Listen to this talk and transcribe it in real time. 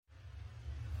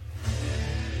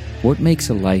What makes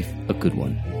a life a good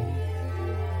one?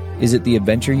 Is it the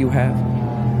adventure you have?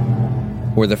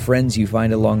 Or the friends you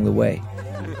find along the way?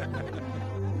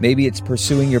 Maybe it's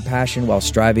pursuing your passion while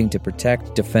striving to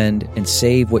protect, defend, and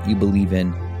save what you believe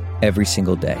in every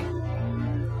single day.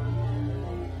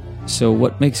 So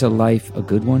what makes a life a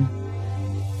good one?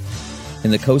 In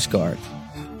the Coast Guard,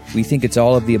 we think it's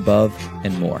all of the above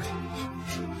and more.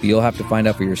 But you'll have to find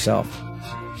out for yourself.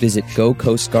 Visit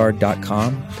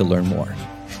gocoastguard.com to learn more.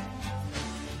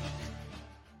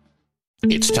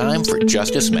 It's time for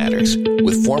Justice Matters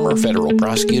with former federal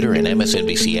prosecutor and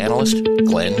MSNBC analyst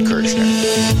Glenn Kirshner.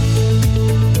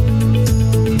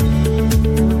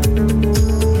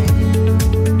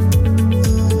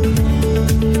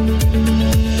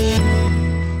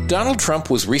 Donald Trump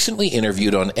was recently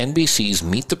interviewed on NBC's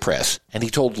Meet the Press, and he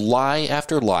told lie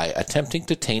after lie attempting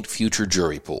to taint future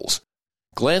jury pools.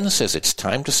 Glenn says it's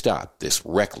time to stop this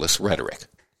reckless rhetoric.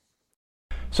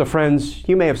 So friends,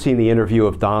 you may have seen the interview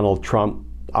of Donald Trump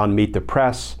on Meet the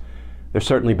Press. There's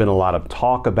certainly been a lot of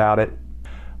talk about it.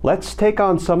 Let's take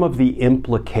on some of the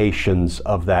implications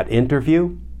of that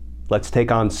interview. Let's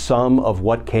take on some of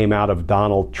what came out of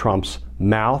Donald Trump's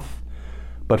mouth.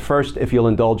 But first, if you'll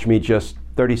indulge me, just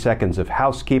 30 seconds of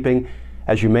housekeeping.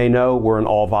 As you may know, we're an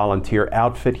all-volunteer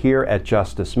outfit here at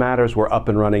Justice Matters. We're up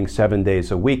and running 7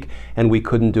 days a week, and we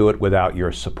couldn't do it without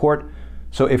your support.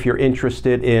 So if you're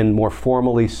interested in more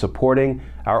formally supporting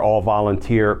our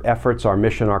all-volunteer efforts, our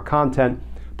mission, our content,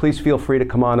 please feel free to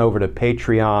come on over to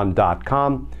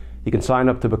patreon.com. You can sign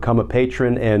up to become a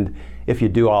patron, and if you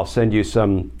do, I'll send you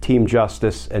some Team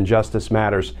Justice and Justice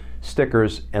Matters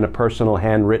stickers and a personal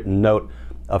handwritten note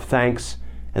of thanks.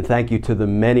 And thank you to the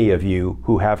many of you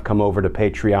who have come over to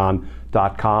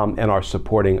patreon.com and are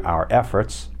supporting our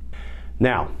efforts.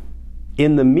 Now,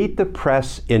 in the Meet the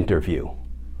Press interview,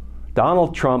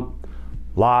 Donald Trump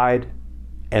lied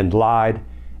and lied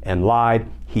and lied.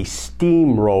 He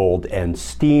steamrolled and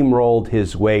steamrolled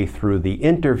his way through the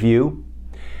interview.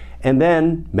 And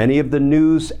then many of the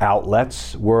news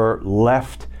outlets were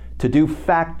left to do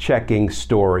fact-checking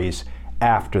stories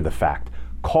after the fact.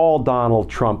 Call Donald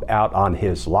Trump out on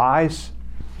his lies.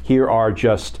 Here are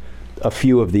just a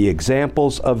few of the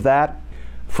examples of that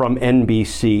from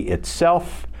NBC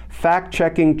itself.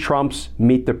 Fact-checking Trump's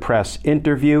Meet the Press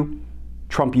interview.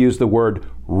 Trump used the word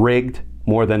rigged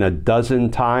more than a dozen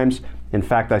times. In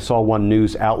fact, I saw one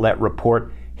news outlet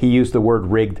report he used the word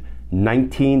rigged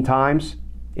 19 times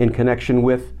in connection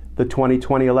with the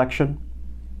 2020 election.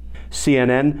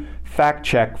 CNN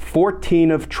fact-checked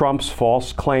 14 of Trump's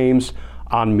false claims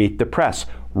on Meet the Press.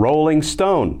 Rolling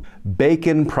Stone,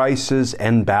 bacon prices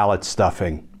and ballot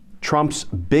stuffing. Trump's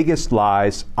biggest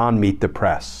lies on Meet the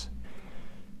Press.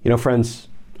 You know, friends,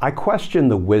 I question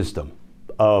the wisdom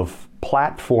of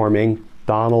platforming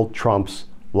Donald Trump's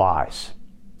lies.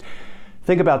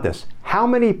 Think about this. How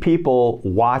many people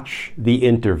watch the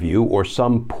interview or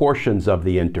some portions of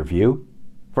the interview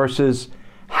versus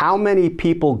how many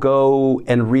people go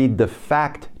and read the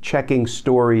fact-checking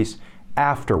stories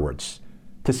afterwards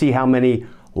to see how many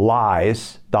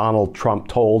lies Donald Trump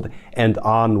told and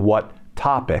on what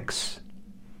topics?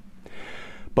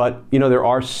 But, you know, there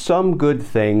are some good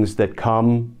things that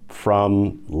come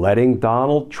from letting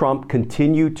Donald Trump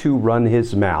continue to run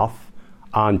his mouth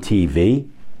on TV.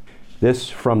 This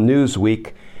from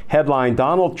Newsweek, headline,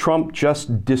 Donald Trump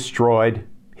just destroyed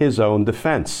his own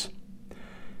defense.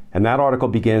 And that article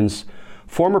begins,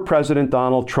 former President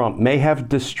Donald Trump may have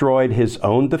destroyed his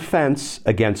own defense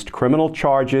against criminal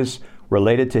charges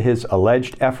related to his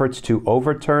alleged efforts to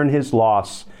overturn his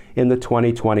loss in the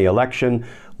 2020 election,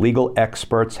 legal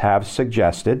experts have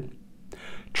suggested.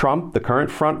 Trump, the current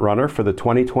frontrunner for the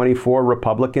 2024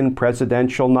 Republican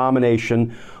presidential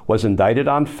nomination, was indicted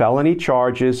on felony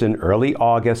charges in early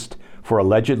August for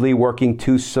allegedly working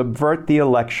to subvert the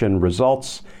election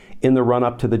results in the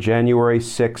run-up to the January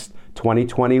 6,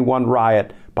 2021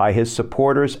 riot by his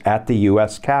supporters at the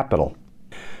U.S. Capitol.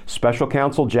 Special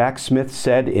counsel Jack Smith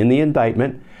said in the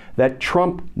indictment that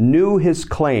Trump knew his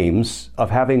claims of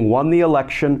having won the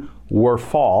election were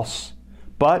false,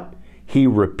 but he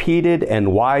repeated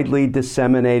and widely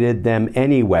disseminated them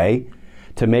anyway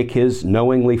to make his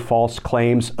knowingly false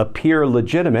claims appear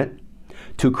legitimate,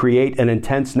 to create an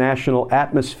intense national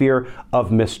atmosphere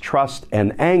of mistrust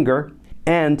and anger,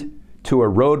 and to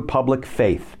erode public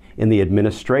faith in the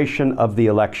administration of the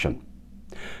election.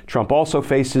 Trump also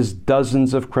faces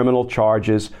dozens of criminal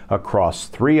charges across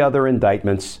 3 other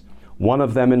indictments, one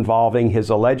of them involving his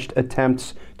alleged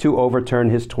attempts to overturn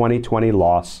his 2020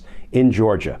 loss in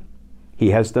Georgia.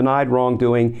 He has denied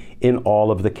wrongdoing in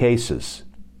all of the cases.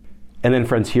 And then,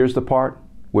 friends, here's the part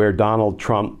where Donald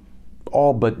Trump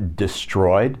all but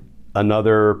destroyed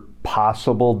another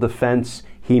possible defense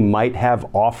he might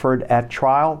have offered at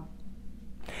trial?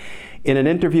 In an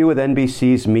interview with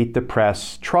NBC's Meet the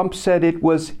Press, Trump said it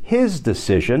was his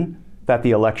decision that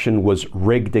the election was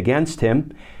rigged against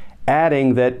him,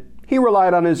 adding that he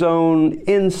relied on his own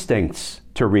instincts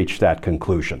to reach that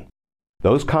conclusion.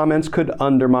 Those comments could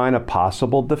undermine a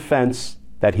possible defense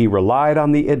that he relied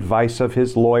on the advice of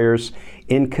his lawyers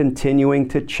in continuing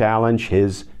to challenge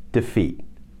his defeat.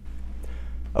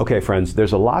 Okay, friends,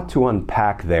 there's a lot to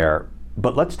unpack there,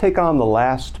 but let's take on the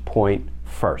last point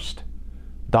first.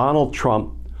 Donald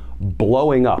Trump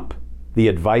blowing up the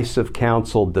advice of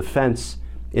counsel defense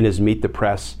in his Meet the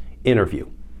Press interview.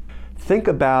 Think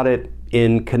about it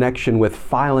in connection with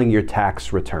filing your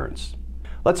tax returns.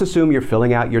 Let's assume you're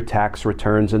filling out your tax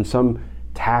returns and some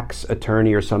tax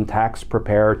attorney or some tax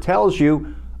preparer tells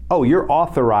you, oh, you're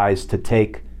authorized to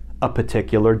take a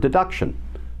particular deduction.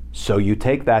 So you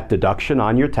take that deduction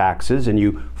on your taxes and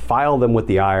you file them with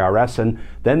the IRS, and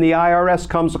then the IRS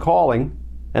comes calling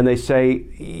and they say,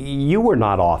 you were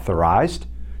not authorized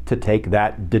to take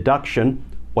that deduction.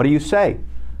 What do you say?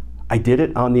 I did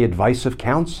it on the advice of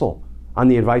counsel, on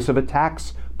the advice of a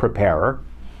tax preparer.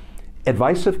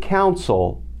 Advice of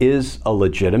counsel is a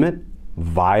legitimate,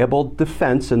 viable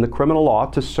defense in the criminal law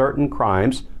to certain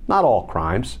crimes, not all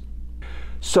crimes.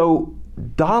 So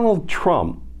Donald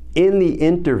Trump, in the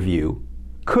interview,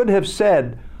 could have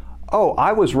said, oh,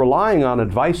 I was relying on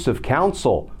advice of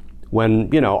counsel when,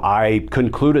 I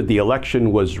concluded the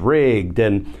election was rigged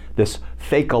and this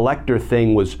fake elector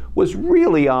thing was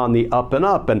really on the up and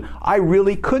up. And I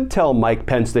really could tell Mike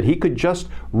Pence that he could just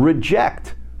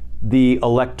reject the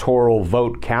electoral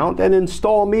vote count and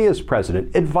install me as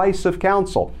president. Advice of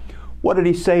counsel. What did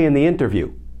he say in the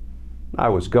interview? I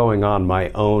was going on my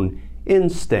own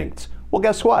instincts. Well,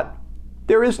 guess what?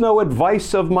 There is no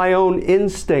advice of my own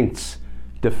instincts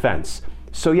defense.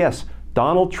 So yes,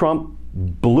 Donald Trump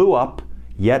blew up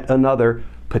yet another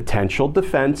potential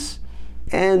defense,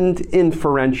 and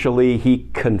inferentially he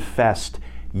confessed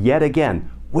yet again,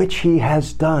 which he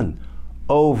has done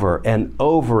over and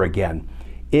over again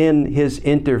in his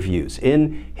interviews,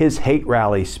 in his hate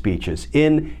rally speeches,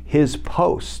 in his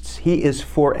posts. He is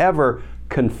forever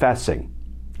confessing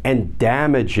and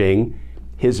damaging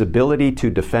his ability to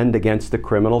defend against the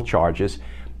criminal charges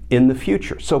in the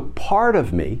future. So part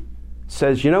of me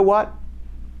says, you know what?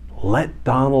 Let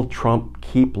Donald Trump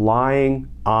keep lying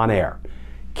on air.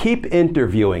 Keep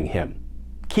interviewing him.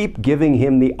 Keep giving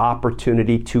him the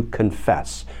opportunity to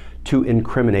confess, to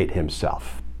incriminate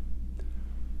himself.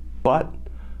 But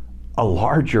a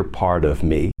larger part of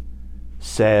me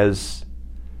says,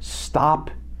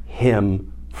 stop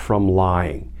him from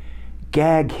lying.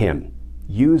 Gag him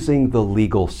using the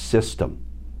legal system.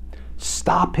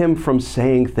 Stop him from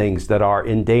saying things that are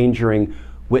endangering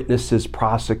witnesses,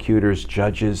 prosecutors,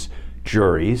 judges,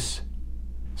 juries.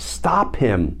 Stop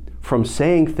him from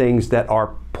saying things that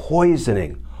are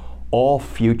poisoning all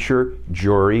future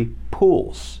jury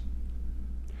pools.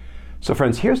 So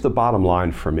friends, here's the bottom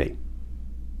line for me.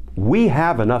 We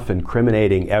have enough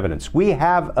incriminating evidence. We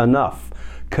have enough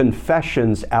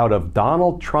confessions out of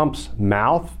Donald Trump's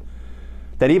mouth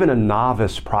that even a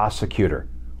novice prosecutor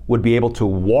would be able to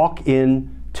walk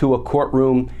into a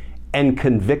courtroom and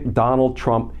convict Donald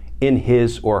Trump in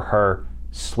his or her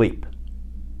sleep.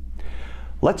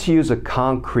 Let's use a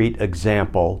concrete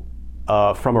example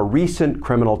from a recent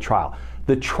criminal trial,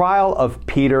 the trial of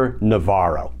Peter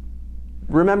Navarro.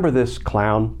 Remember this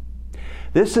clown?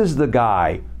 This is the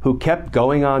guy who kept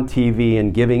going on TV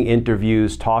and giving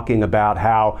interviews talking about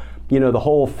how, the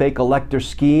whole fake elector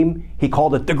scheme, he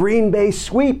called it the Green Bay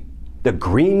sweep. The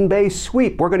Green Bay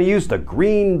sweep. We're going to use the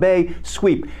Green Bay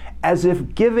sweep, as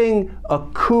if giving a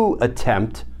coup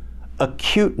attempt a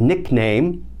cute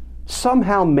nickname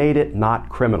somehow made it not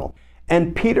criminal.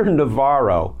 And Peter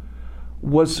Navarro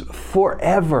was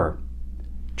forever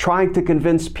trying to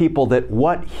convince people that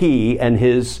what he and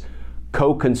his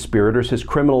co-conspirators, his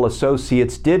criminal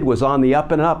associates, did was on the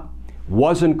up and up,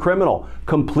 wasn't criminal,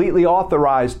 completely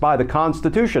authorized by the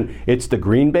Constitution. It's the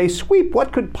Green Bay sweep.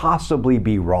 What could possibly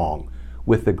be wrong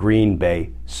with the Green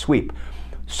Bay sweep?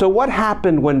 So what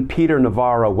happened when Peter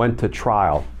Navarro went to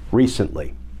trial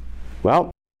recently?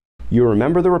 Well, you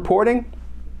remember the reporting?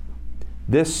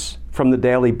 This from the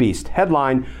Daily Beast.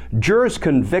 Headline, jurors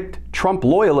convict Trump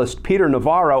loyalist Peter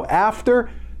Navarro after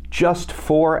just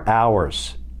 4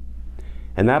 hours.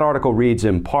 And that article reads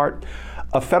in part,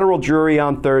 a federal jury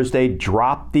on Thursday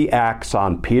dropped the axe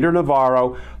on Peter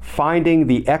Navarro, finding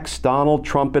the ex-Donald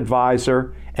Trump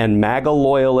advisor and MAGA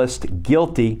loyalist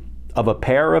guilty of a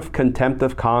pair of contempt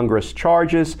of Congress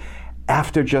charges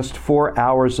after just 4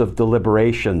 hours of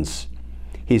deliberations.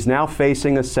 He's now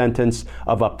facing a sentence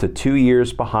of up to 2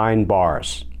 years behind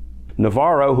bars.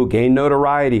 Navarro, who gained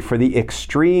notoriety for the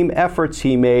extreme efforts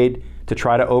he made to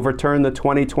try to overturn the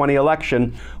 2020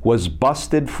 election, was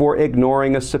busted for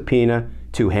ignoring a subpoena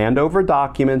to hand over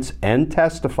documents and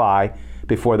testify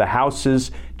before the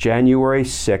House's January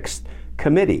 6th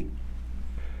committee.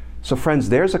 So friends,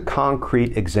 there's a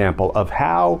concrete example of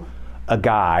how a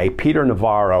guy, Peter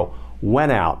Navarro,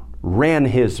 went out, ran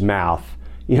his mouth,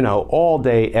 all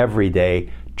day, every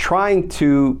day, trying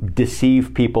to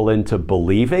deceive people into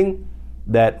believing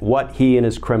that what he and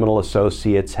his criminal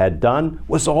associates had done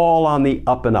was all on the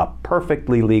up and up,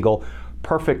 perfectly legal,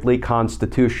 perfectly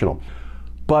constitutional.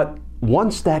 But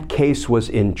once that case was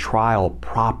in trial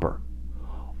proper,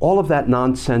 all of that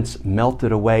nonsense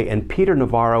melted away, and Peter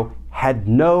Navarro had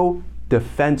no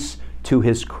defense to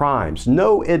his crimes,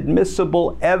 no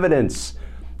admissible evidence,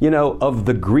 of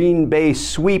the Green Bay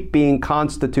sweep being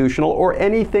constitutional or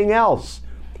anything else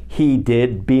he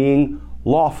did being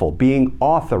lawful, being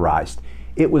authorized.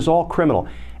 It was all criminal.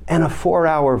 And a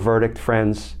 4-hour verdict,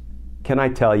 friends, can I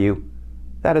tell you,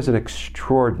 that is an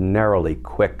extraordinarily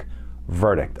quick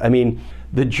verdict. I mean,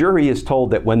 the jury is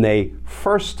told that when they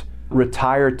first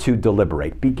retire to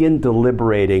deliberate, begin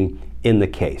deliberating in the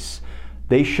case,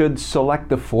 they should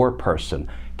select a foreperson.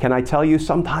 Can I tell you,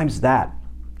 sometimes that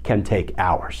can take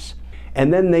hours.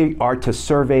 And then they are to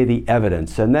survey the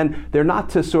evidence. And then they're not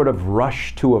to sort of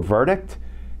rush to a verdict,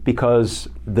 because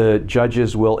the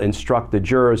judges will instruct the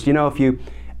jurors, if you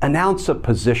announce a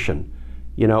position,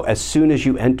 as soon as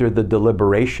you enter the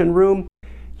deliberation room,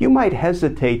 you might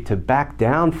hesitate to back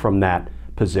down from that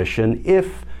position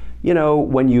if,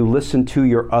 when you listen to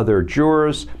your other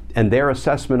jurors and their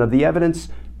assessment of the evidence,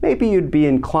 maybe you'd be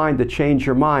inclined to change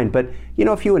your mind. But,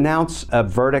 if you announce a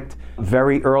verdict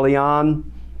very early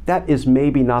on, that is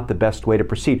maybe not the best way to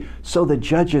proceed. So the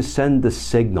judges send the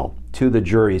signal to the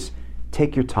juries,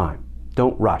 take your time,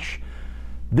 don't rush.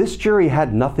 This jury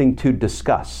had nothing to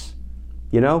discuss.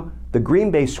 The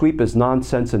Green Bay sweep is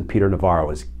nonsense and Peter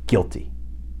Navarro is guilty.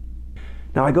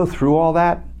 Now, I go through all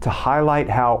that to highlight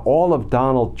how all of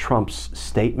Donald Trump's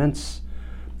statements,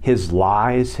 his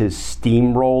lies, his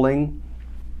steamrolling,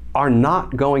 are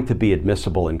not going to be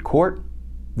admissible in court.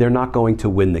 They're not going to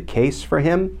win the case for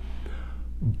him.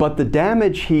 But the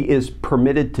damage he is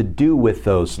permitted to do with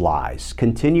those lies,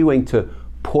 continuing to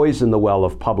poison the well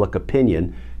of public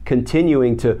opinion,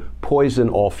 continuing to poison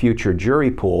all future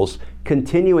jury pools,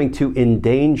 continuing to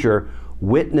endanger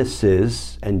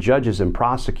witnesses and judges and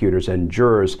prosecutors and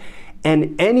jurors,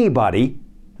 and anybody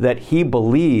that he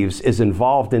believes is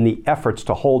involved in the efforts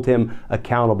to hold him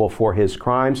accountable for his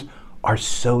crimes, are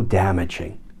so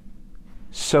damaging.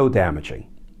 So damaging.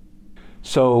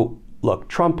 So, look,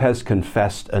 Trump has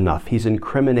confessed enough. He's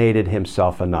incriminated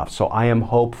himself enough. So I am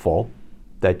hopeful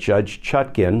that Judge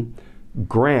Chutkan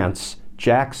grants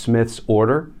Jack Smith's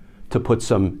order to put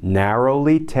some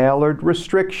narrowly tailored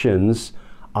restrictions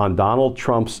on Donald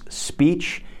Trump's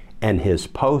speech and his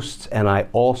posts. And I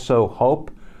also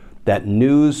hope that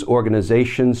news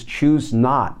organizations choose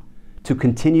not to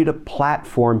continue to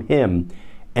platform him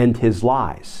and his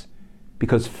lies,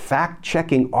 because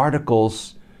fact-checking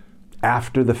articles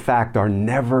after the fact are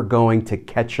never going to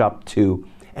catch up to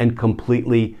and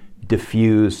completely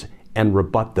diffuse and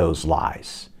rebut those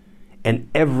lies. And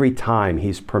every time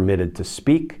he's permitted to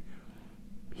speak,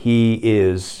 he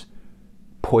is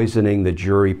poisoning the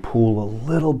jury pool a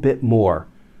little bit more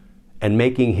and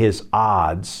making his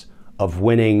odds of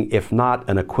winning, if not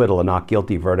an acquittal, a not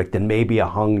guilty verdict, and maybe a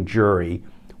hung jury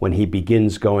when he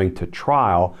begins going to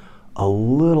trial, a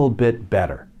little bit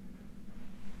better.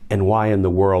 And why in the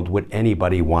world would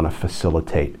anybody want to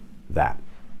facilitate that?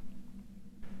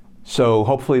 So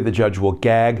hopefully the judge will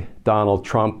gag Donald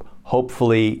Trump.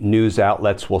 Hopefully news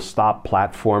outlets will stop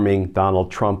platforming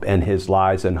Donald Trump and his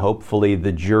lies. And hopefully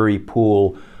the jury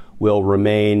pool will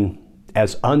remain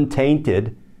as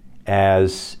untainted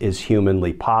as is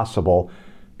humanly possible,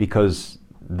 because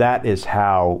that is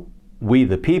how we,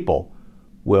 the people,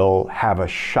 will have a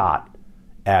shot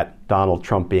at Donald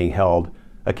Trump being held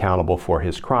accountable for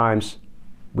his crimes.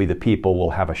 We, the people, will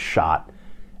have a shot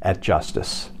at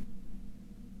justice.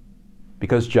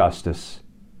 Because justice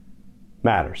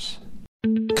matters.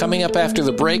 Coming up after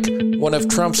the break, one of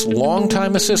Trump's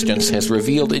longtime assistants has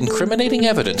revealed incriminating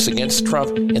evidence against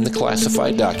Trump in the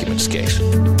classified documents case.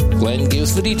 Glenn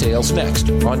gives the details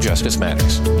next on Justice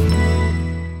Matters.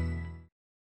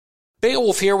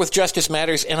 Beowulf here with Justice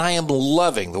Matters, and I am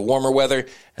loving the warmer weather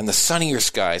and the sunnier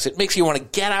skies. It makes you want to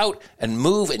get out and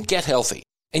move and get healthy.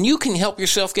 And you can help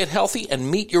yourself get healthy and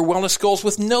meet your wellness goals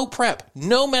with no prep,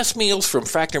 no mess meals from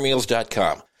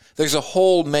factormeals.com. There's a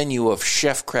whole menu of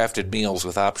chef-crafted meals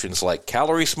with options like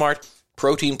Calorie Smart,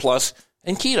 Protein Plus,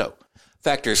 and Keto.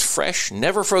 Factor's fresh,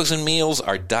 never-frozen meals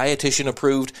are dietitian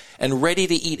approved and ready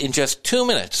to eat in just 2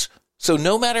 minutes. So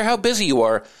no matter how busy you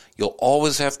are, you'll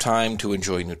always have time to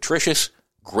enjoy nutritious,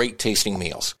 great-tasting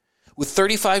meals. With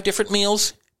 35 different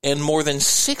meals and more than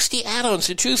 60 add-ons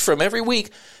to choose from every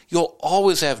week, you'll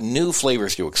always have new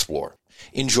flavors to explore.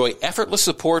 Enjoy effortless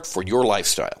support for your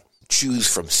lifestyle.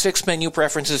 Choose from 6 menu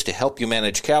preferences to help you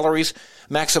manage calories,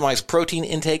 maximize protein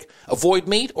intake, avoid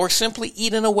meat, or simply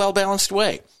eat in a well-balanced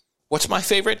way. What's my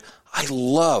favorite? I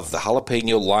love the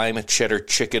jalapeno lime cheddar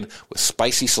chicken with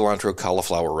spicy cilantro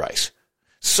cauliflower rice.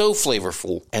 So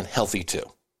flavorful and healthy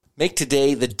too. Make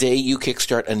today the day you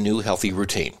kickstart a new healthy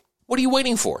routine. What are you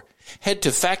waiting for? Head to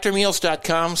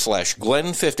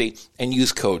factormeals.com/Glenn50 and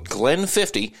use code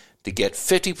Glenn50 to get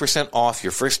 50% off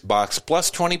your first box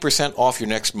plus 20% off your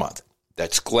next month.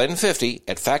 That's Glenn50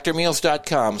 at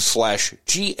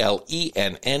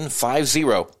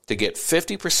factormeals.com/GLENN50 to get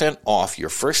 50% off your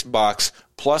first box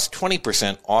plus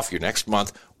 20% off your next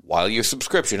month while your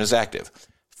subscription is active.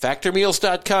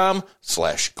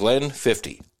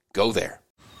 Factormeals.com/Glenn50. Go there.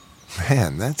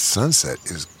 Man, that sunset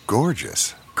is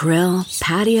gorgeous. Grill,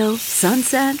 patio,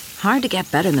 sunset. Hard to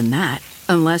get better than that.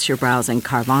 Unless you're browsing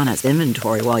Carvana's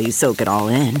inventory while you soak it all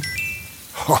in.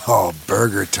 Oh,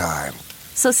 burger time.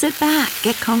 So sit back,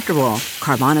 get comfortable.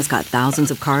 Carvana's got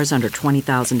thousands of cars under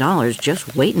 $20,000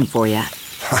 just waiting for you.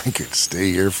 I could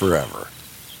stay here forever.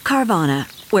 Carvana,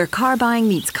 where car buying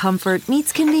meets comfort,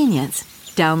 meets convenience.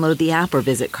 Download the app or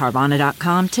visit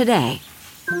Carvana.com today.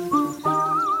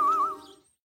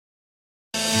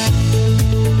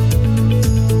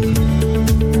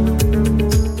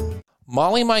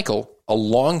 Molly Michael, a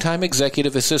longtime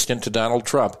executive assistant to Donald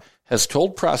Trump, has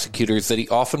told prosecutors that he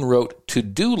often wrote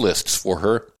to-do lists for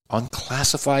her on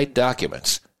classified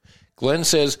documents. Glenn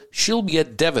says she'll be a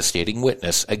devastating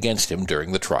witness against him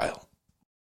during the trial.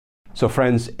 So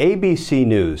friends, ABC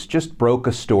News just broke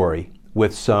a story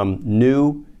with some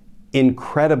new,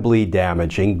 incredibly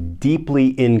damaging,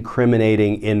 deeply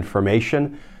incriminating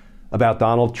information about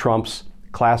Donald Trump's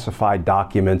classified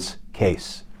documents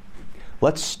case.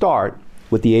 Let's start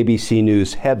with the ABC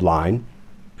News headline.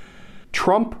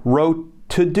 Trump wrote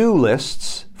to-do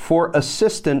lists for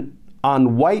assistant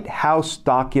on White House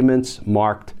documents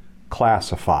marked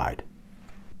classified.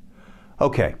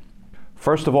 Okay,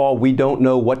 first of all, we don't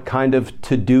know what kind of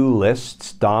to-do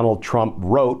lists Donald Trump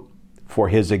wrote for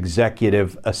his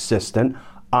executive assistant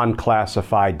on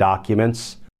classified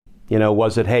documents. You know,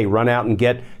 was it, hey, run out and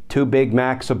get 2 Big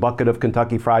Macs, a bucket of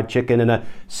Kentucky Fried Chicken, and a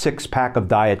 6-pack of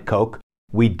Diet Coke?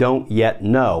 We don't yet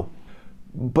know.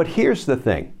 But here's the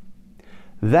thing.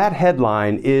 That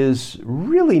headline is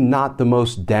really not the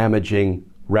most damaging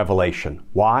revelation.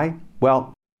 Why?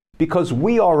 Well, because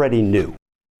we already knew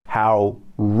how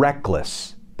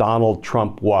reckless Donald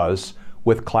Trump was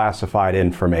with classified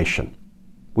information.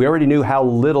 We already knew how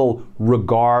little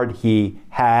regard he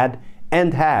had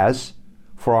and has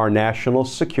for our national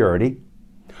security.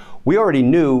 We already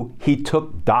knew he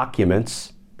took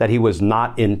documents that he was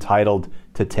not entitled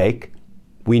to take.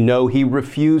 We know he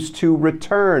refused to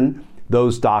return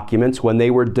those documents when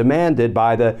they were demanded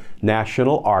by the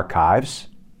National Archives.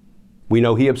 We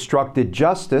know he obstructed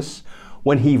justice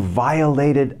when he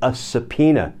violated a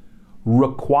subpoena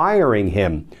requiring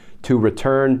him to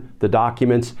return the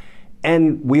documents.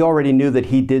 And we already knew that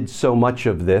he did so much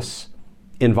of this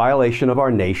in violation of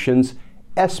our nation's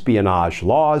espionage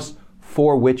laws,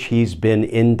 for which he's been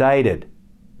indicted.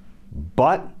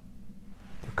 But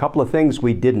a couple of things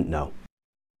we didn't know.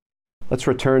 Let's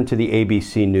return to the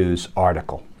ABC News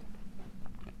article.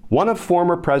 One of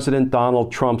former President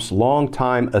Donald Trump's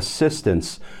longtime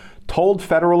assistants told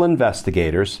federal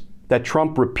investigators that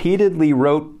Trump repeatedly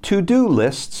wrote to-do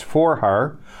lists for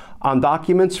her on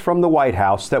documents from the White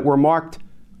House that were marked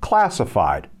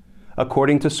classified,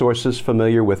 according to sources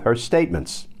familiar with her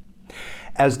statements.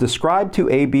 As described to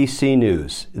ABC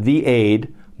News, the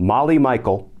aide, Molly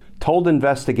Michael, told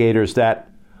investigators that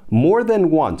more than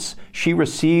once she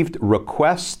received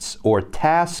requests or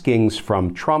taskings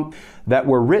from Trump that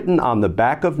were written on the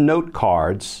back of note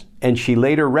cards, and she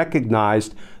later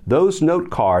recognized those note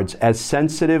cards as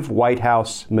sensitive White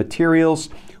House materials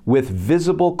with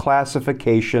visible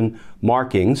classification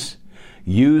markings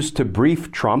used to brief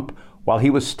Trump while he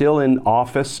was still in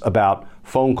office about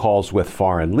phone calls with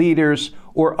foreign leaders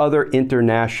or other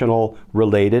international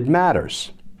related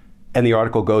matters. And the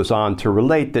article goes on to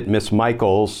relate that Ms.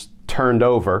 Michaels turned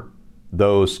over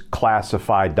those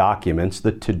classified documents,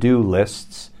 the to-do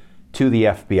lists, to the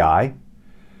FBI.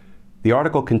 The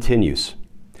article continues.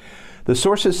 The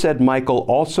sources said Michael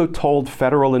also told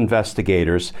federal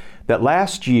investigators that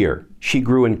last year she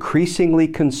grew increasingly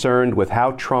concerned with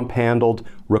how Trump handled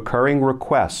recurring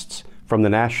requests from the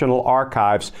National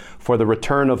Archives for the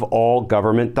return of all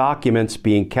government documents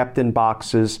being kept in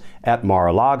boxes at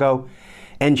Mar-a-Lago,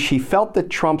 and she felt that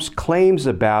Trump's claims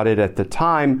about it at the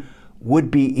time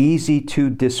would be easy to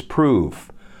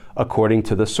disprove, according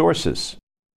to the sources.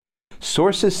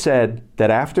 Sources said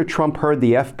that after Trump heard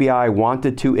the FBI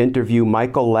wanted to interview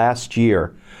Michael last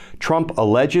year, Trump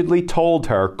allegedly told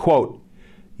her, quote,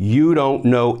 "You don't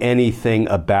know anything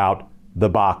about the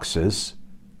boxes,"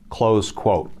 close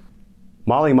quote.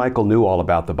 Molly Michael knew all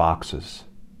about the boxes.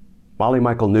 Molly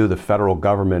Michael knew the federal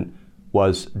government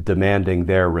was demanding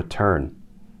their return.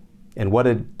 And what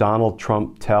did Donald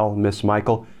Trump tell Miss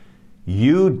Michael?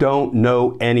 "You don't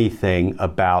know anything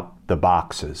about the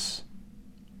boxes."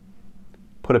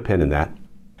 Put a pin in that.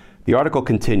 The article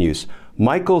continues.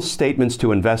 Michael's statements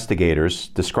to investigators,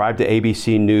 described to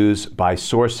ABC News by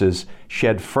sources,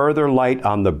 shed further light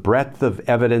on the breadth of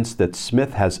evidence that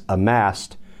Smith has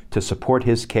amassed to support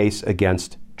his case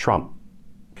against Trump.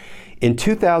 In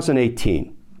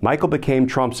 2018, Michael became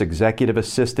Trump's executive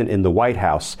assistant in the White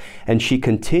House, and she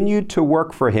continued to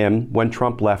work for him when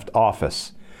Trump left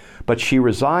office. But she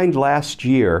resigned last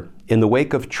year in the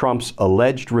wake of Trump's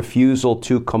alleged refusal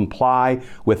to comply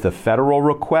with the federal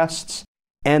requests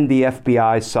and the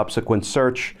FBI's subsequent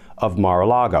search of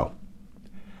Mar-a-Lago.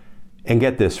 And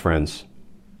get this, friends,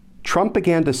 Trump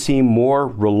began to seem more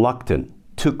reluctant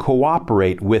to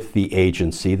cooperate with the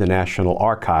agency, the National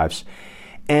Archives,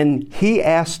 and he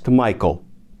asked Michael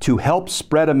to help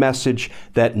spread a message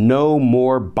that no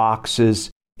more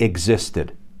boxes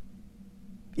existed.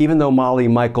 Even though Molly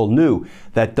Michael knew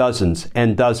that dozens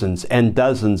and dozens and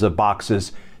dozens of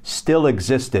boxes still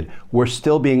existed, were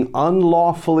still being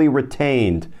unlawfully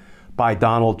retained by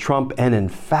Donald Trump. And in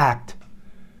fact,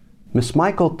 Miss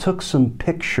Michael took some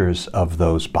pictures of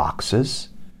those boxes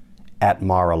at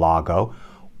Mar-a-Lago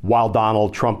while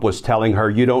Donald Trump was telling her,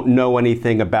 "You don't know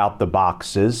anything about the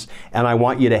boxes, and I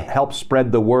want you to help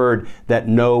spread the word that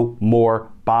no more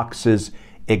boxes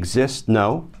exist."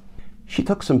 No. She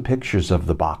took some pictures of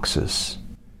the boxes,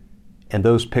 and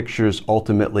those pictures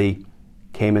ultimately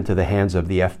came into the hands of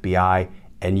the FBI,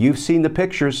 and you've seen the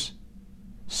pictures.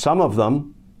 Some of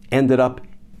them ended up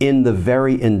in the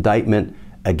very indictment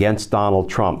against Donald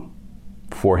Trump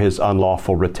for his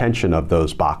unlawful retention of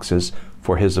those boxes,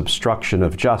 for his obstruction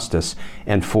of justice,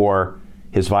 and for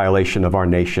his violation of our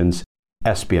nation's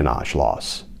espionage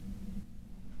laws.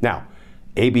 Now,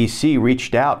 ABC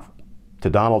reached out to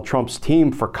Donald Trump's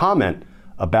team for comment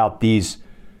about these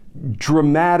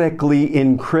dramatically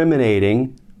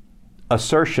incriminating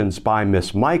assertions by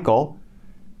Miss Michael.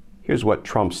 Here's what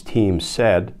Trump's team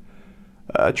said.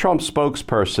 A Trump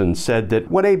spokesperson said that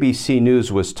what ABC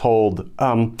News was told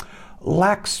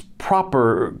lacks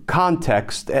proper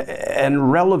context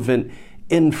and relevant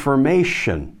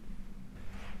information.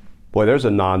 Boy, there's a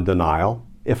non-denial,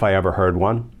 if I ever heard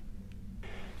one.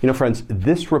 You know, friends,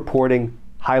 this reporting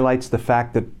highlights the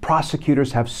fact that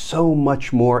prosecutors have so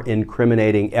much more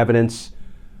incriminating evidence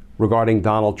regarding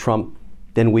Donald Trump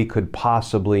than we could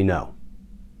possibly know.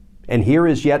 And here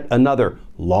is yet another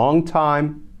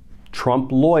longtime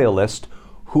Trump loyalist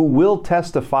who will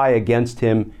testify against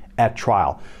him at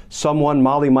trial. Someone,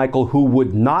 Molly Michael, who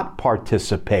would not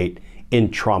participate in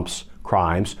Trump's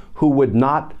crimes, who would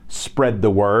not spread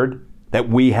the word that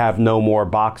we have no more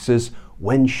boxes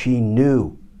when she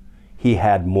knew he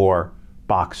had more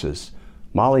boxes.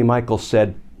 Molly Michael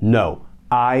said, "No,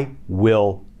 I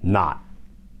will not."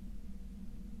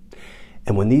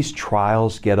 And when these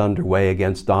trials get underway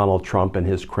against Donald Trump and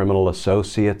his criminal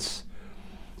associates,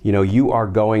 you are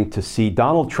going to see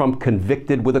Donald Trump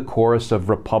convicted with a chorus of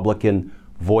Republican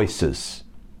voices.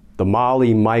 The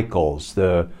Molly Michaels,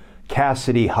 the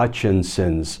Cassidy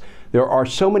Hutchinsons. There are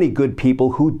so many good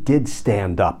people who did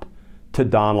stand up to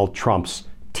Donald Trump's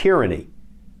tyranny,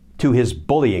 to his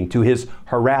bullying, to his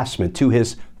harassment, to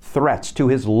his threats, to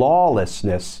his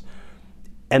lawlessness.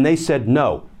 And they said,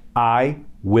 "No, I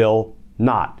will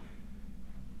not."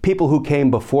 People who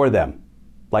came before them,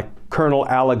 like Colonel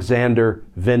Alexander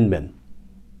Vindman,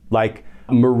 like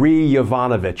Marie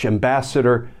Yovanovitch,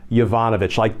 Ambassador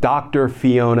Yovanovitch, like Dr.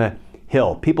 Fiona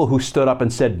Hill, people who stood up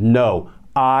and said, "No,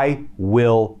 I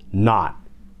will not."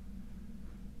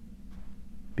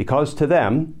 Because to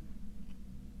them,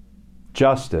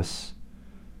 justice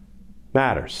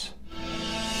matters.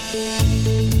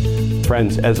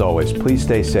 Friends, as always, please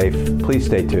stay safe, please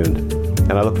stay tuned,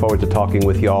 And I look forward to talking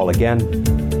with you all again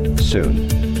soon.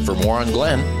 For more on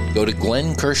Glenn, go to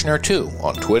Glenn Kirshner2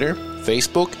 on Twitter,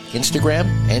 Facebook, Instagram,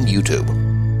 and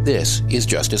YouTube. This is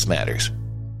Justice Matters.